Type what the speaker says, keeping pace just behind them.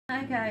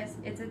Hi guys,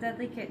 it's a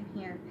Deadly Kitten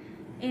here,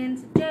 and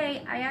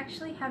today I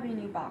actually have a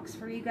new box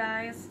for you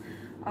guys.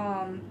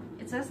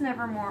 It says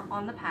Nevermore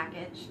on the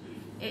package.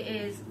 It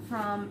is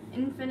from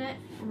Infinite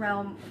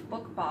Realm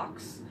Book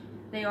Box.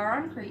 They are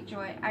on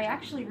Cratejoy. I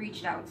actually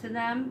reached out to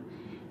them,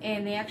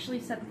 and they actually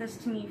sent this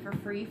to me for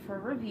free for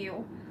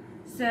review.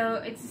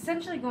 So it's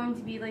essentially going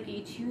to be like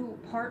a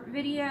two-part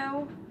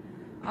video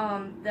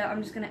that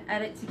I'm just going to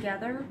edit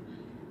together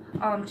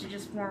to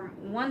just form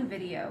one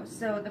video.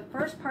 So the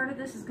first part of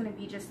this is going to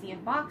be just the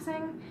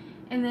unboxing,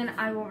 and then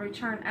I will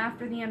return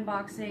after the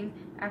unboxing,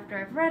 after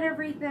I've read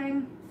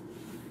everything,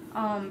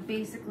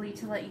 basically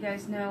to let you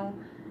guys know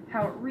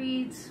how it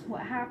reads,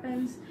 what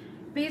happens.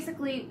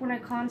 Basically, when I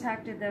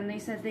contacted them, they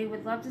said they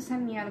would love to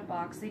send me out a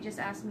box. They just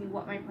asked me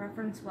what my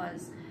preference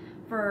was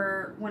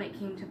for when it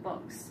came to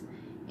books.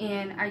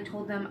 And I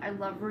told them I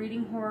love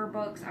reading horror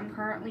books. I'm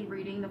currently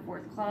reading The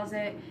Fourth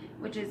Closet,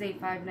 which is a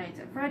Five Nights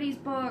at Freddy's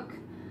book.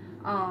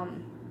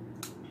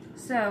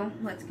 So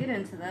let's get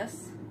into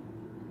this.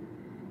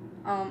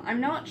 I'm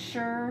not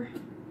sure,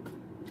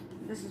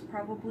 this is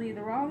probably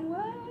the wrong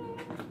way.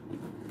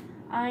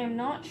 I am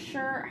not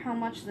sure how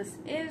much this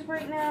is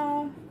right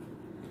now.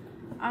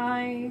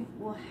 I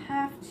will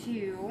have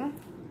to,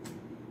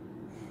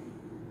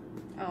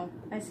 oh,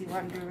 I see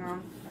what I'm doing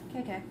wrong.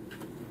 Okay.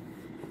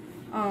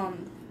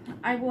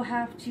 I will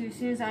have to, as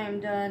soon as I am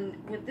done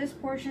with this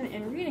portion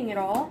and reading it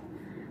all,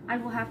 I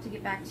will have to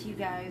get back to you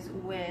guys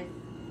with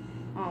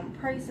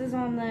prices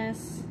on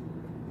this.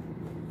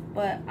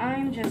 But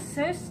I'm just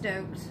so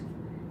stoked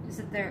to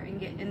sit there and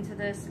get into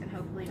this and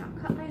hopefully not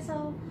cut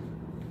myself.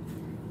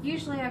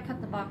 Usually I cut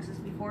the boxes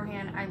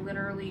beforehand. I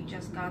literally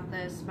just got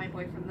this. My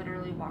boyfriend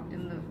literally walked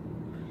in the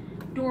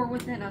door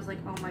with it and I was like,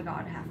 oh my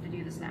god, I have to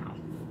do this now.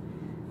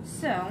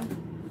 So,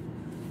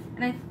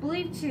 and I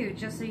believe too,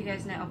 just so you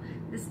guys know,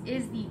 this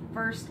is the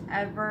first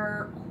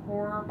ever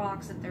horror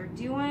box that they're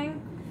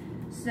doing.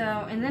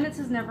 So, and then it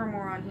says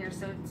Nevermore on here,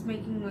 so it's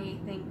making me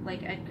think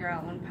like Edgar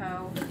Allan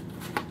Poe.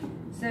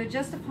 So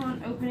just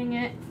upon opening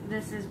it,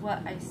 this is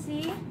what I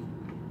see.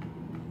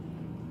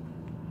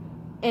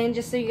 And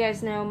just so you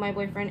guys know, my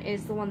boyfriend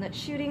is the one that's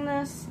shooting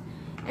this.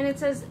 And it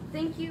says,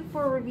 thank you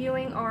for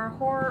reviewing our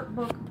horror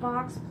book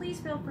box. Please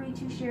feel free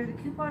to share the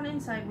coupon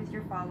inside with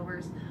your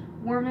followers.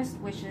 Warmest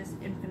wishes,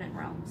 Infinite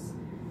Realms.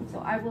 So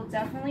I will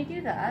definitely do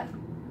that.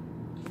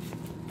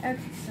 Okay,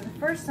 so the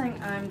first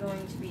thing I'm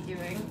going to be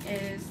doing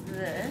is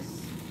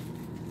this.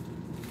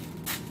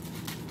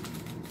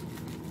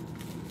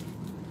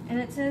 And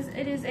it says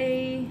it is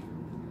a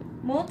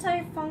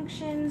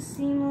multi-function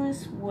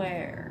seamless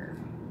wear.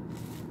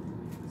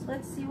 So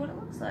let's see what it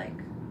looks like.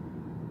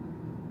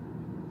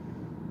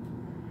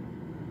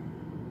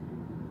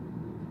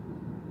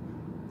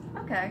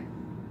 Okay.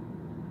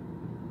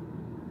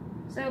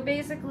 So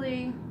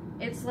basically,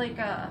 it's like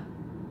a,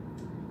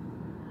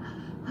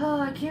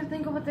 oh, I can't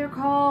think of what they're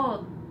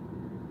called.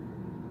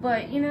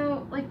 But, you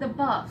know, like the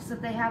buffs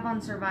that they have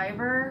on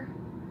Survivor.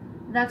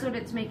 That's what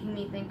it's making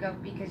me think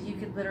of, because you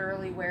could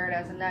literally wear it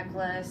as a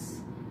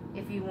necklace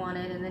if you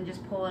wanted, and then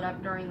just pull it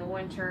up during the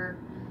winter.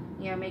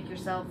 You know, make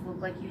yourself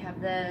look like you have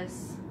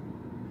this.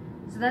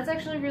 So that's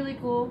actually really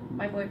cool.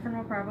 My boyfriend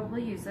will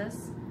probably use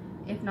this,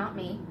 if not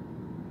me.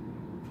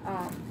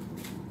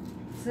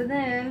 So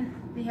then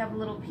they have a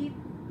little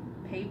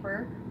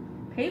paper.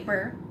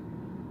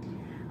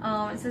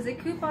 It says a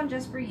coupon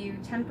just for you,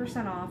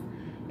 10% off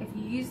if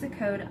you use the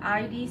code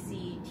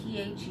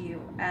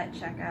IDCTHU at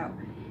checkout,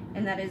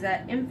 and that is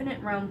at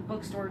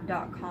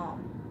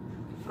infiniterealmbookstore.com.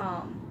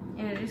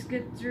 And it is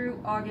good through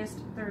August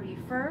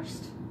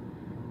 31st.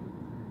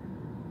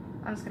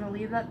 I'm just going to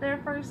leave that there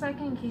for a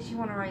second in case you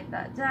want to write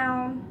that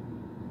down.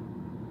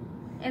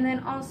 And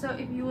then also,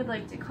 if you would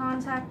like to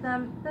contact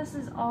them, this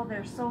is all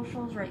their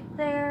socials right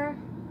there.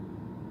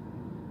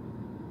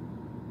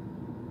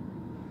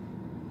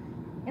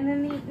 And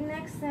then the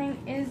next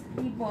thing is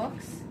the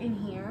books in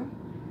here.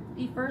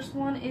 The first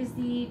one is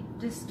the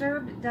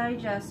Disturbed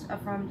Digest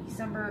from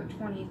December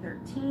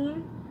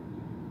 2013.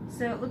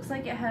 So it looks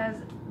like it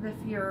has the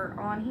Fuhrer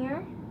on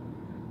here.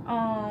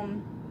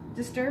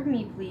 Disturb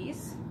Me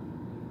Please.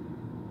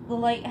 The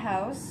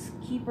Lighthouse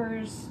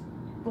Keeper's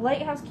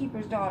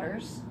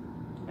Daughters.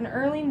 An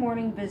Early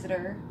Morning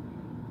Visitor.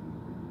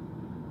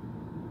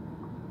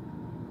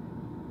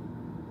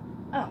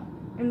 Oh,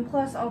 and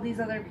plus all these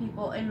other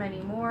people and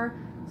many more.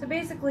 So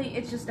basically,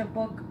 it's just a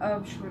book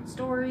of short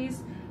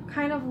stories,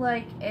 kind of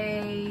like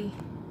a,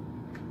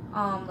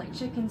 like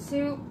Chicken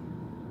Soup,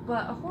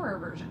 but a horror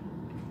version.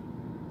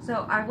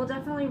 So I will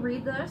definitely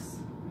read this.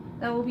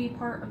 That will be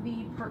part of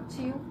the part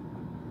 2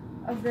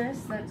 of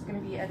this. That's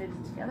going to be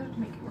edited together to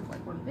make it look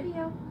like one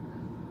video.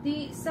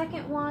 The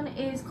second one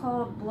is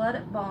called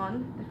Blood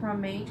Bond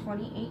from May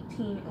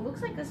 2018. It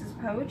looks like this is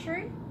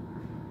poetry.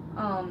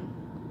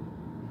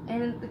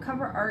 And the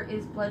cover art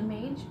is Blood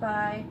Mage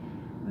by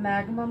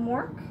Magma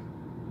Mork.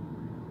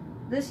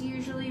 This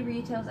usually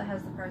retails, it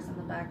has the price on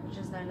the back, which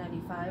is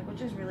 $9.95,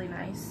 which is really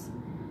nice.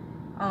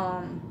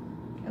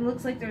 It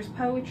looks like there's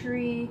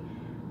poetry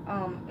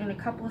and a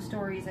couple of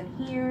stories in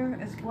here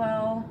as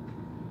well.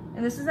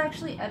 And this is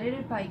actually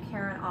edited by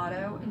Karen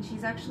Otto, and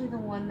she's actually the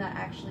one that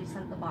actually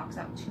sent the box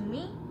out to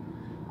me.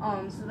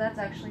 So that's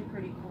actually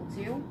pretty cool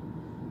too.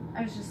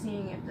 I was just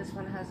seeing if this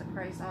one has a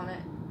price on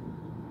it.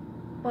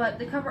 But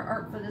the cover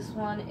art for this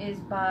one is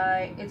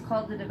by, it's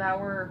called The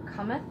Devourer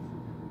Cometh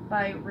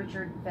by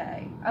Richard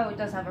Vey. Oh, it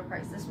does have a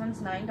price. This one's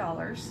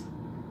 $9.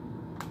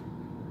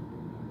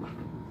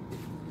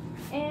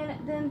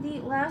 And then the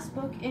last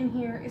book in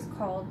here is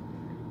called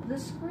The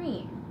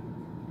Scream,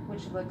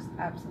 which looks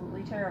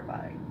absolutely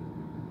terrifying.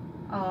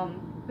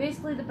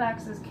 Basically the back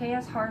says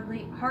K.S.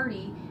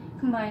 Hardy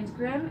combines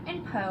Grimm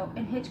and Poe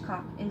and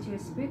Hitchcock into a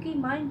spooky,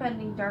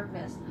 mind-bending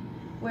darkness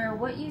where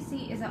what you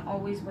see isn't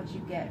always what you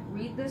get.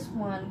 Read this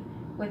one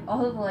with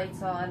all the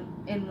lights on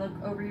and look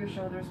over your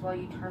shoulders while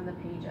you turn the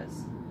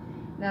pages.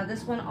 Now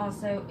this one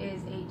also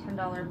is a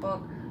 $10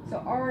 book, so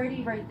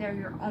already right there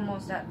you're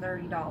almost at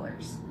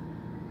 $30.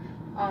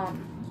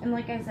 And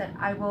like I said,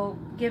 I will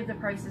give the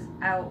prices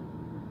out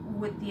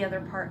with the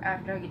other part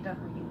after I get done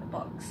reading the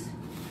books.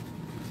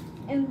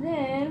 And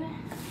then,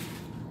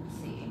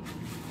 let's see,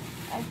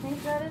 I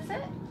think that is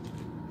it.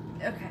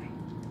 Okay,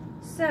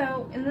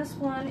 so in this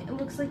one, it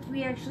looks like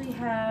we actually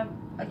have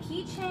a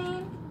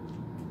keychain.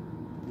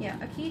 Yeah,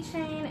 a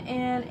keychain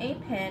and a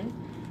pin.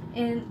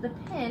 And the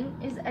pin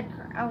is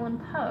Edgar Allan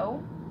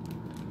Poe.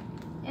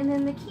 And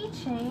then the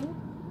keychain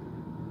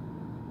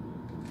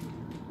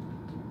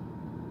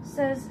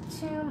says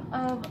Tomb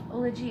of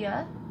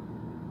Ligeia.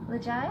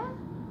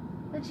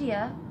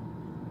 Ligeia.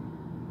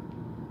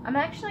 I'm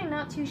actually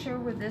not too sure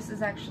where this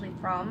is actually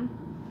from.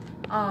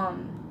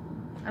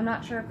 I'm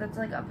not sure if that's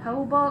like a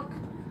Poe book.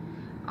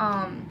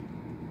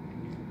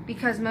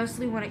 Because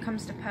mostly when it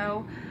comes to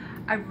Poe,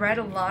 I've read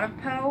a lot of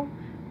Poe,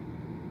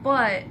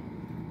 but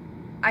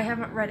I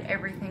haven't read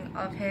everything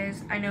of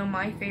his. I know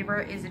my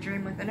favorite is A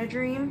Dream Within a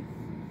Dream.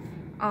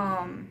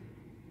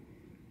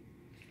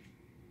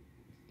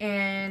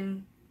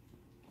 And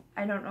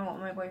I don't know what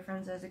my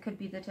boyfriend says. It could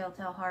be The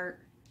Telltale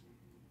Heart.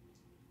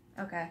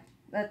 Okay.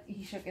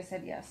 He shook his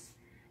head yes.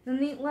 Then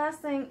the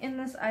last thing in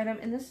this item,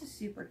 and this is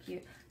super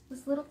cute,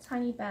 this little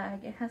tiny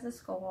bag. It has a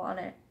skull on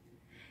it,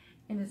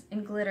 and it's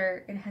in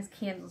glitter, and it has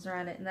candles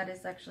around it, and that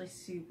is actually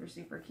super,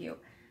 super cute.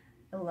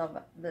 I love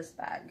this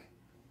bag.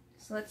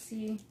 So let's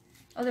see.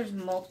 Oh, there's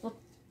multiple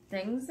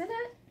things in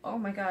it? Oh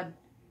my god.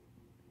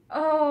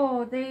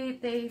 Oh,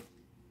 they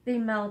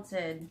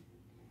melted.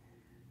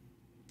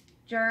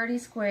 Ghirardelli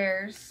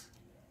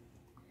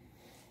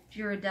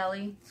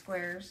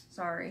squares,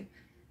 sorry.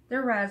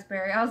 They're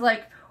raspberry. I was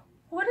like,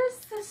 what is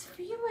this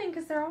feeling?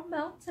 Because they're all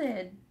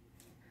melted.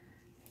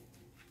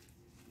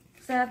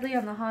 Sadly,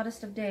 on the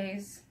hottest of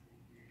days.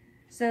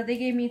 So they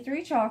gave me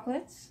 3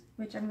 chocolates,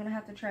 which I'm going to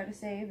have to try to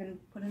save and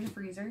put in the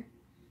freezer.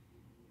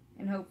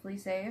 And hopefully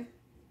save.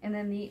 And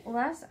then the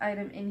last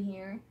item in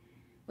here,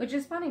 which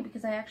is funny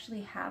because I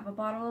actually have a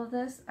bottle of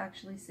this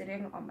actually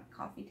sitting on my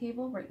coffee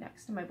table right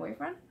next to my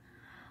boyfriend.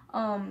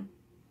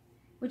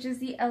 Which is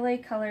the LA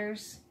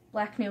Colors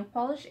Black Nail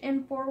Polish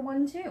in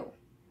 412.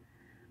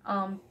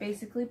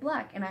 Basically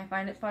black, and I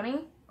find it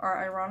funny or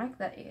ironic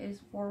that it is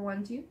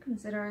 412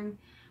 considering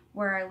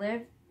where I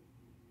live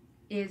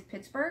is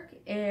Pittsburgh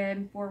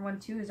and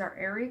 412 is our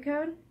area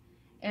code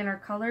and our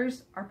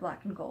colors are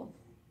black and gold.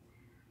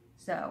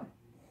 So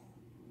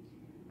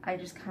I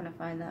just kind of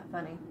find that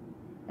funny.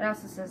 It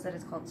also says that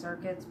it's called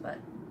Circuits, but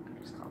I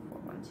just call it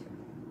 412.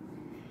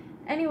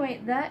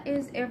 Anyway, that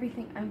is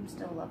everything. I'm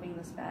still loving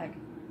this bag.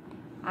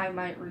 I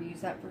might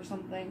reuse that for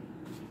something.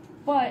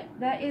 But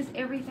that is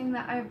everything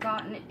that I've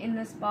gotten in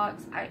this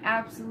box. I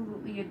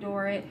absolutely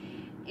adore it.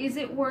 Is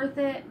it worth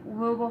it?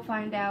 We will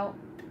find out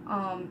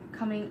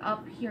coming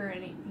up here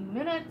in a few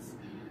minutes.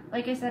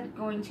 Like I said,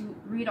 going to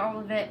read all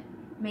of it,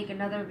 make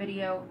another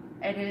video,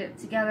 edit it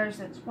together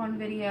so it's one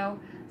video.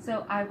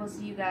 So I will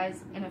see you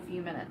guys in a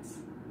few minutes.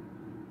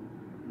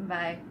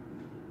 Bye.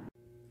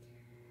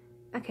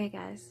 Okay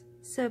guys,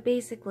 so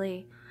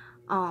basically,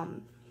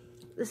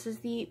 this is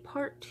the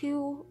part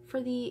 2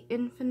 for the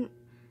Infinite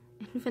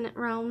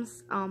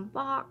Realms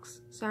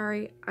box.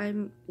 Sorry,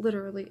 I'm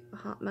literally a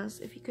hot mess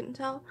if you couldn't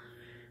tell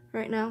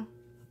right now.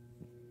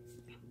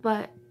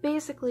 But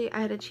basically,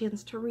 I had a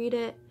chance to read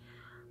it.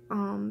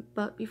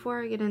 But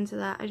before I get into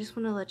that, I just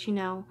want to let you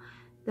know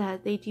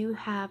that they do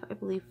have, I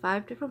believe,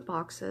 5 different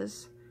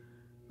boxes.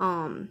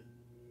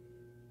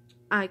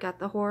 I got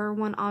the horror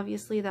one,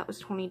 obviously, that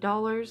was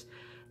 $20.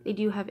 They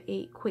do have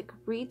a quick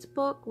reads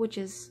book, which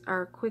is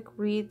our quick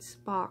reads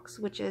box,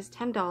 which is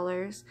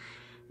 $10.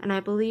 And I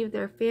believe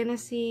their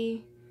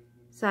fantasy,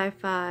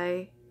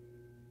 sci-fi,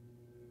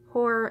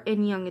 horror,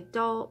 and young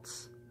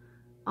adults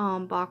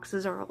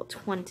boxes are all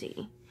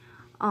 $20.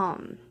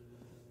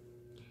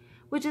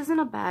 Which isn't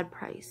a bad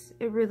price.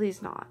 It really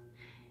is not.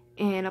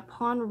 And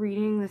upon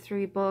reading the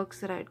 3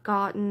 books that I'd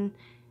gotten,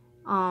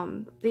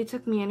 they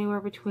took me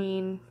anywhere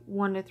between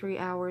 1 to 3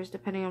 hours,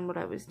 depending on what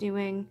I was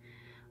doing.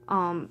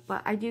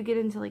 But I do get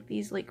into like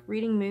these like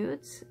reading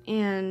moods,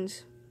 and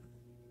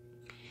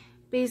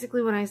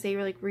basically when I say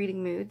like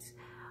reading moods,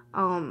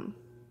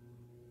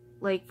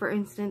 like for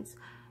instance,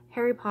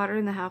 Harry Potter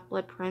and the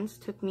Half-Blood Prince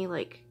took me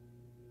like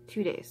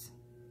 2 days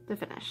to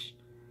finish.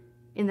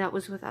 And that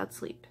was without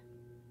sleep.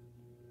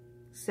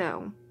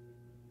 So,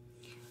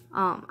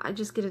 I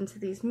just get into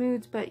these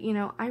moods, but, you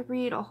know, I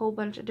read a whole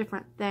bunch of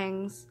different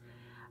things.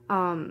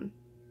 Like,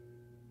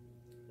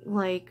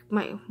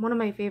 one of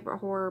my favorite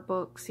horror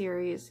book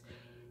series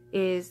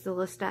is the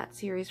Lestat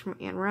series from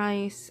Anne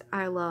Rice.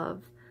 I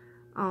love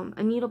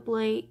Anita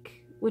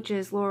Blake, which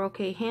is Laurel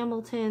K.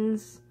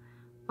 Hamilton's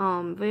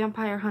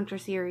Vampire Hunter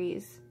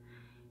series.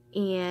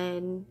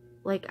 And,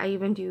 like, I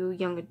even do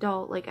young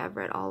adult. Like, I've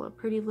read all of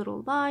Pretty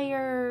Little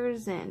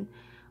Liars and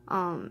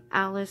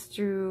Alice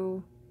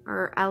in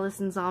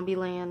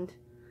Zombieland,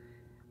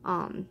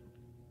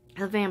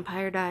 The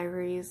Vampire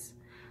Diaries.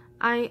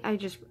 I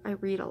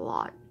read a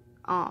lot.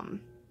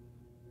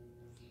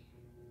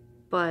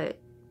 But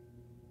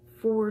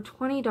for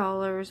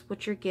 $20,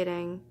 what you're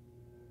getting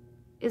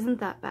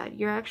isn't that bad.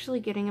 You're actually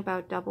getting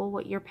about double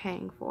what you're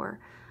paying for.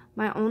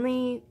 My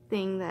only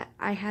thing that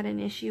I had an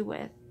issue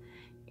with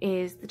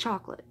is the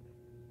chocolate.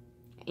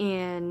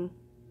 And,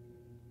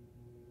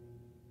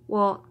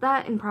 well,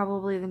 that and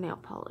probably the nail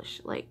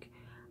polish. Like,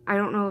 I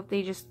don't know if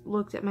they just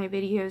looked at my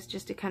videos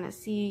just to kind of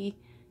see,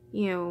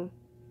 you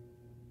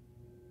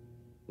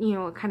know,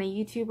 what kind of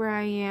YouTuber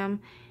I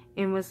am,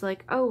 and was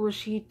like, oh, well,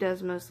 she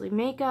does mostly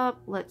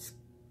makeup, let's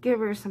give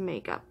her some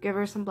makeup, give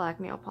her some black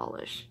nail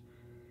polish.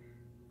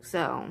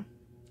 So,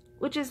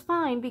 which is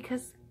fine,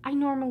 because I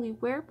normally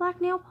wear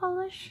black nail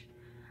polish.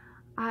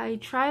 I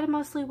try to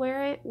mostly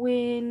wear it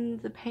when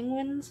the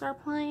Penguins are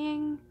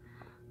playing,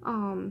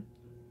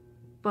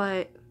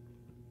 but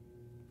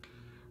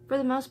for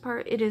the most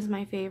part, it is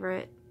my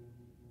favorite.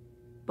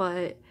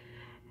 But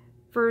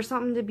for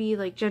something to be,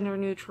 like, gender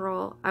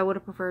neutral, I would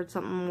have preferred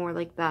something more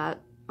like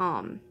that.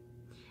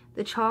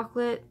 The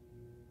chocolate,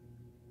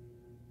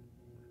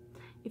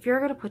 if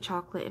you're gonna put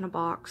chocolate in a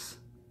box,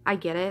 I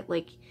get it.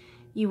 Like,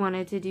 you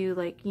wanted to do,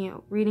 like, you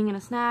know, reading in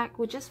a snack,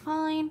 which is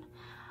fine.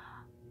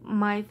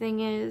 My thing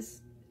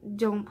is,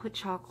 don't put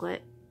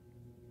chocolate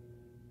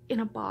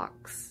in a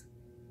box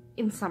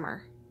in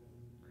summer.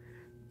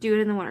 Do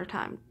it in the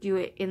wintertime. Do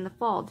it in the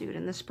fall. Do it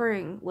in the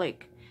spring.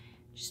 Like,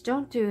 just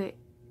don't do it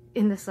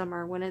in the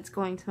summer when it's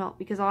going to melt.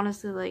 Because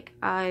honestly, like,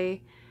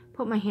 I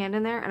put my hand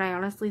in there and I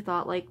honestly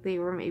thought, like, they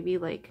were maybe,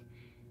 like,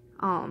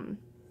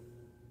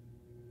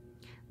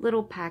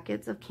 little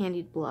packets of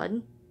candied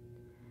blood.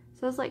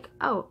 So I was like,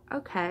 oh,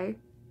 okay.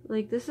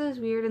 Like, this is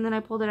weird. And then I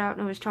pulled it out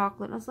and it was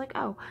chocolate. And I was like,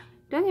 oh,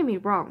 don't get me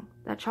wrong.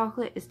 That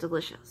chocolate is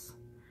delicious.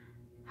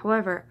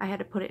 However, I had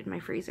to put it in my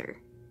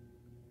freezer.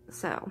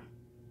 So,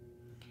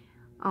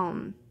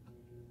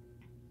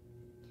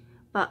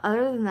 but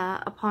other than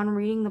that, upon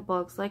reading the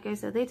books, like I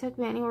said, they took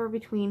me anywhere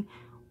between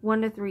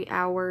 1 to 3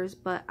 hours,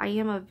 but I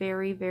am a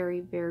very, very,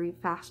 very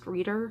fast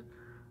reader.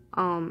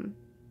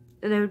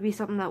 There would be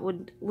something that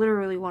would,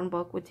 literally one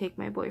book would take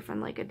my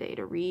boyfriend like a day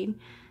to read,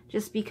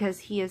 just because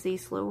he is a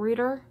slow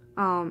reader.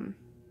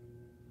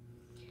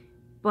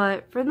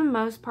 But for the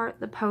most part,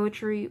 the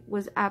poetry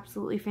was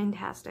absolutely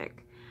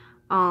fantastic.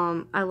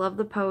 I love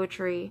the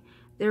poetry.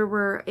 There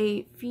were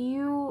a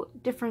few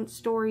different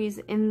stories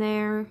in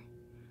there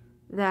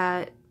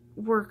that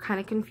were kind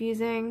of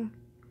confusing,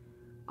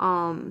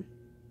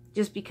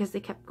 just because they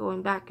kept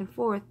going back and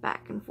forth,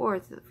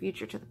 to the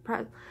future, to the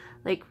present,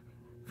 like,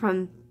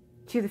 from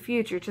to the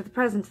future, to the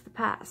present, to the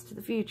past, to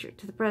the future,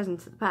 to the present,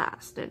 to the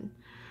past, and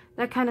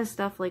that kind of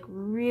stuff, like,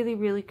 really,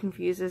 really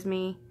confuses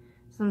me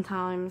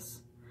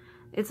sometimes.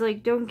 It's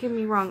like, don't get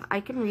me wrong, I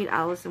can read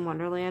Alice in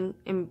Wonderland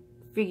and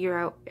figure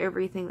out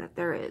everything that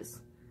there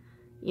is,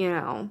 you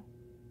know,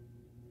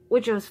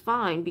 which was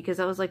fine, because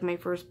that was, like, my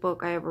first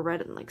book I ever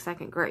read in, like,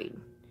 2nd grade.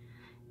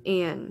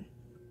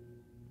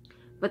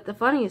 But the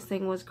funniest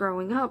thing was,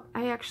 growing up,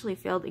 I actually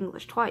failed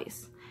English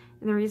twice.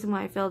 And the reason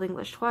why I failed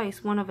English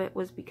twice, one of it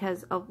was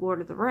because of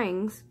Lord of the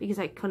Rings, because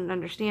I couldn't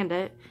understand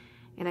it,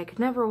 and I could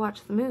never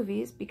watch the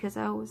movies because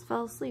I always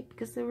fell asleep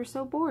because they were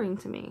so boring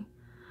to me.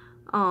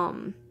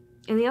 And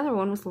the other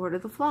one was Lord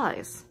of the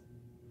Flies.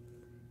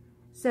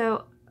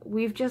 So,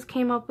 we've just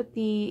came up with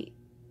the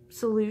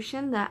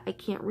solution that I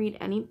can't read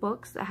any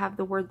books that have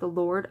the word the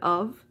Lord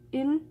of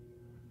in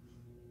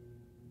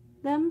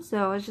them.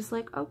 So I was just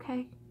like,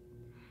 okay.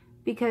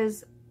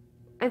 Because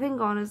I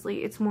think,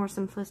 honestly, it's more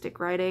simplistic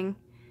writing.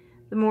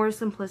 The more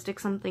simplistic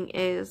something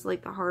is,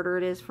 like, the harder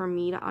it is for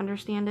me to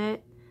understand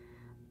it.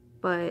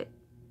 But,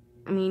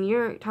 I mean,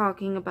 you're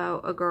talking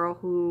about a girl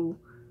who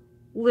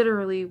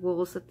literally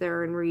will sit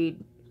there and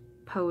read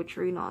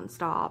poetry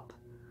nonstop.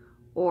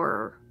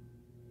 Or,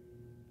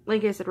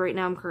 like I said, right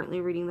now I'm currently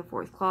reading The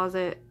Fourth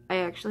Closet. I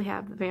actually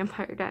have The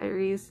Vampire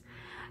Diaries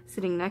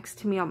sitting next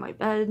to me on my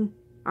bed,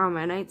 or on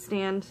my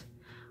nightstand.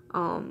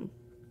 I'm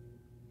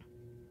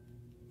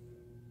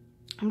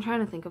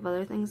trying to think of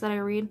other things that I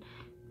read,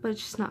 but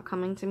it's just not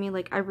coming to me.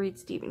 Like, I read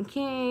Stephen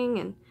King,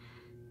 and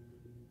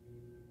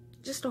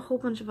just a whole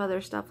bunch of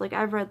other stuff. Like,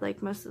 I've read,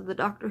 like, most of the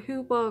Doctor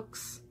Who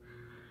books.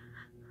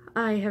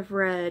 I have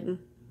read,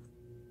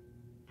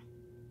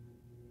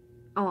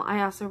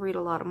 I also read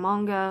a lot of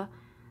manga,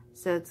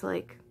 so it's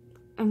like,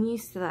 I'm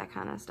used to that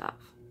kind of stuff.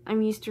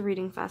 I'm used to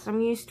reading fast.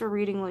 I'm used to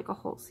reading like a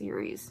whole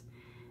series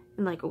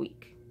in like a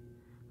week.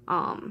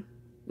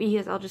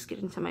 Because I'll just get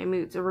into my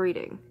moods of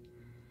reading.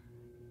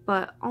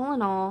 But all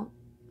in all,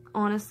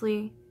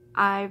 honestly,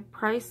 I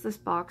priced this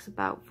box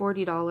about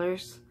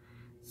 $40.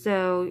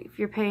 So if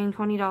you're paying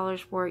 $20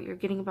 for it, you're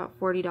getting about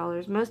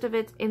 $40. Most of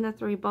it's in the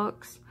 3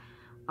 books,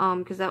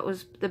 because that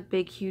was the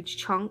big, huge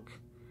chunk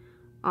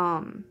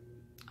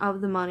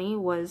of the money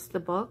was the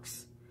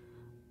books.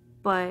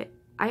 But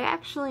I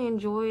actually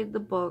enjoyed the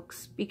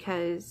books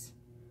because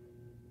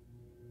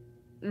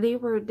they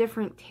were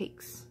different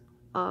takes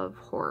of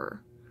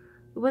horror.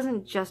 It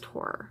wasn't just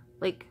horror.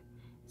 Like,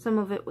 some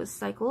of it was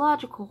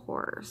psychological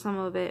horror. Some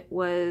of it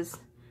was,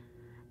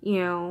 you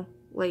know,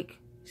 like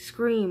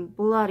scream,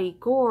 bloody,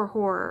 gore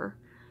horror.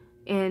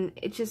 And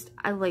it just,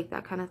 I like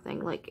that kind of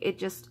thing. Like, it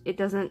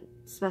doesn't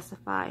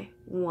specify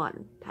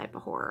one type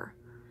of horror.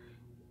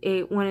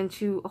 It went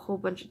into a whole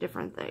bunch of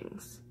different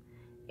things.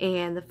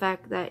 And the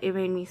fact that it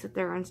made me sit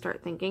there and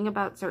start thinking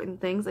about certain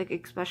things, like,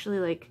 especially,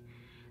 like,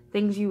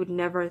 things you would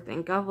never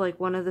think of. Like,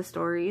 one of the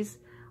stories,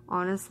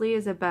 honestly,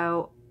 is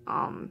about,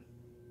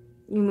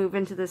 you move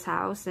into this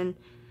house and,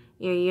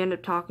 you know, you end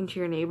up talking to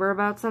your neighbor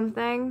about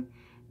something,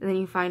 and then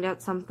you find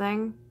out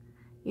something,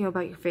 you know,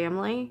 about your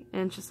family,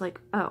 and it's just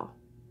like, oh,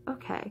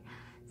 okay.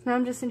 So now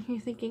I'm just in here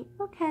thinking,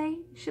 okay,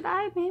 should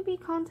I maybe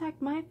contact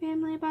my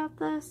family about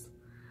this?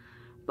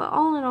 But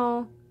all in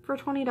all, for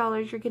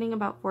 $20, you're getting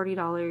about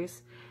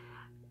 $40,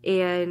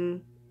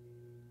 and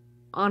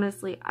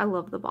honestly, I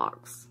love the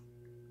box.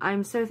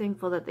 I'm so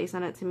thankful that they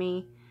sent it to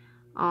me,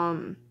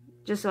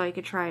 just so I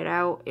could try it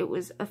out. It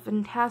was a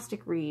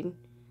fantastic read.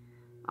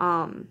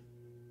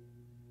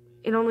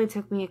 It only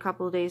took me a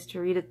couple of days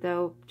to read it,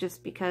 though,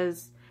 just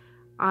because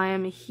I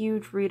am a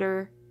huge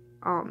reader,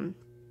 and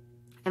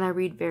I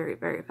read very,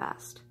 very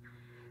fast.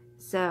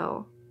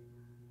 So,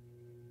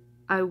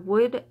 I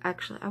would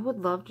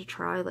love to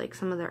try, like,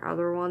 some of their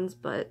other ones,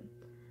 but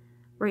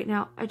right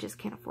now, I just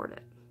can't afford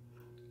it.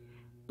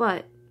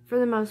 But, for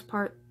the most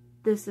part,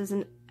 this is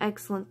an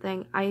excellent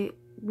thing. I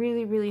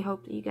really, really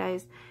hope that you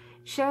guys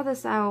share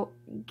this out,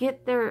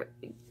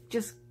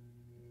 just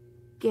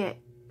get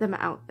them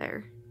out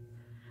there.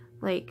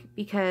 Like,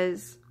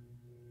 because,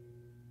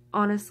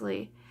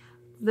 honestly,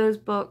 those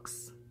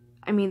books,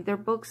 I mean, their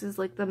books is,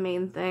 like, the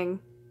main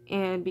thing,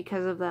 and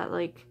because of that,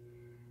 like,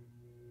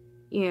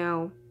 you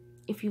know,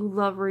 if you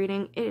love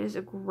reading, it is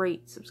a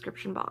great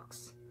subscription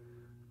box.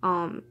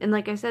 And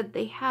like I said,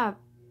 they have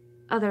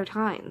other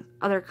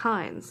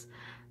kinds.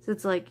 So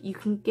it's like, you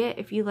can get,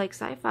 if you like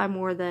sci-fi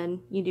more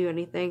than you do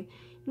anything,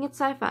 you can get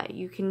sci-fi.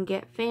 You can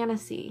get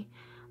fantasy,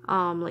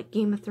 like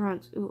Game of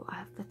Thrones. Ooh,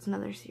 that's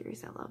another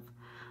series I love.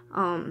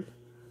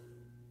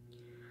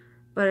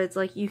 But it's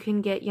like, you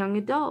can get young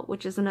adult,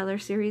 which is another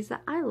series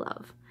that I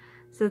love.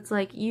 So it's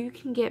like, you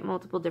can get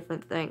multiple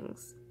different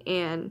things,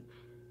 and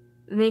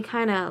they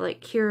kind of like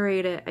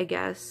curate it, I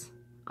guess,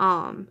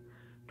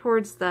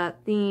 towards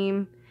that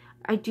theme.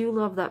 I do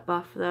love that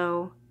buff,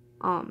 though,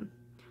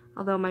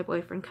 although my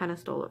boyfriend kind of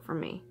stole it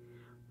from me,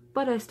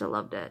 but I still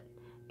loved it.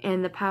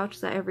 And the pouch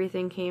that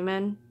everything came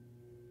in,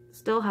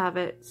 still have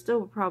it.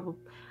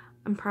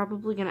 I'm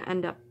probably gonna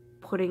end up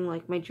putting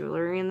like my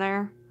jewelry in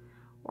there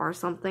or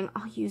something.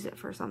 I'll use it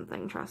for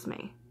something, trust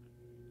me.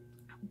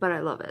 But I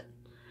love it.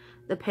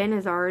 The pin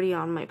is already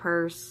on my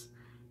purse,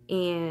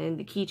 and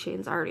the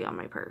keychain's already on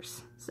my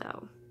purse.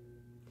 So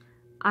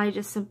I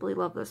just simply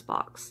love this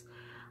box.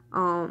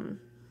 And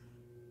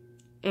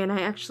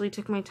I actually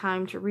took my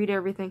time to read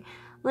everything.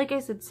 Like I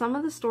said, some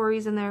of the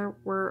stories in there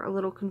were a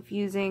little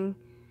confusing.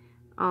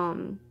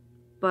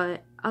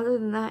 But other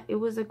than that, it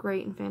was a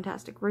great and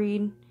fantastic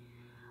read.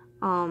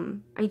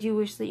 I do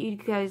wish that you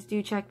guys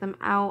do check them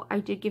out. I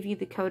did give you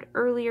the code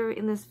earlier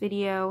in this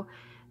video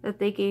that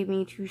they gave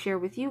me to share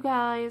with you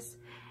guys.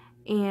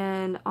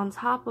 And on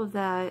top of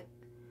that,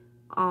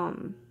 I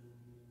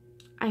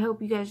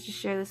hope you guys just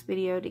share this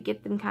video to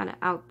get them kind of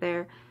out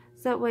there.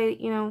 So that way,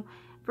 you know,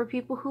 for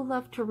people who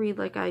love to read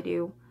like I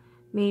do,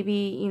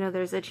 maybe, you know,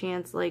 there's a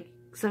chance like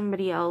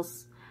somebody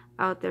else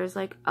out there is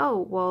like, oh,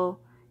 well,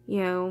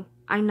 you know,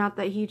 I'm not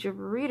that huge of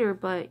a reader,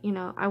 but, you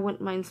know, I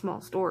wouldn't mind small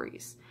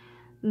stories.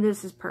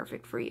 This is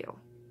perfect for you.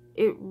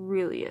 It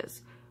really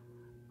is.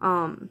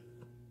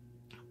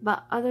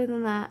 But other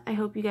than that, I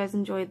hope you guys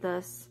enjoyed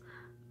this.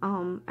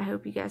 I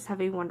hope you guys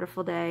have a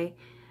wonderful day.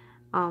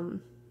 I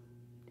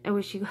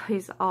wish you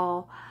guys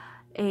all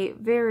a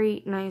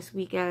very nice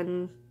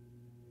weekend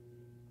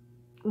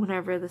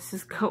whenever this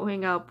is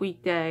going up,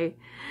 weekday.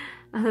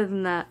 Other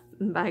than that,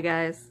 bye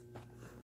guys.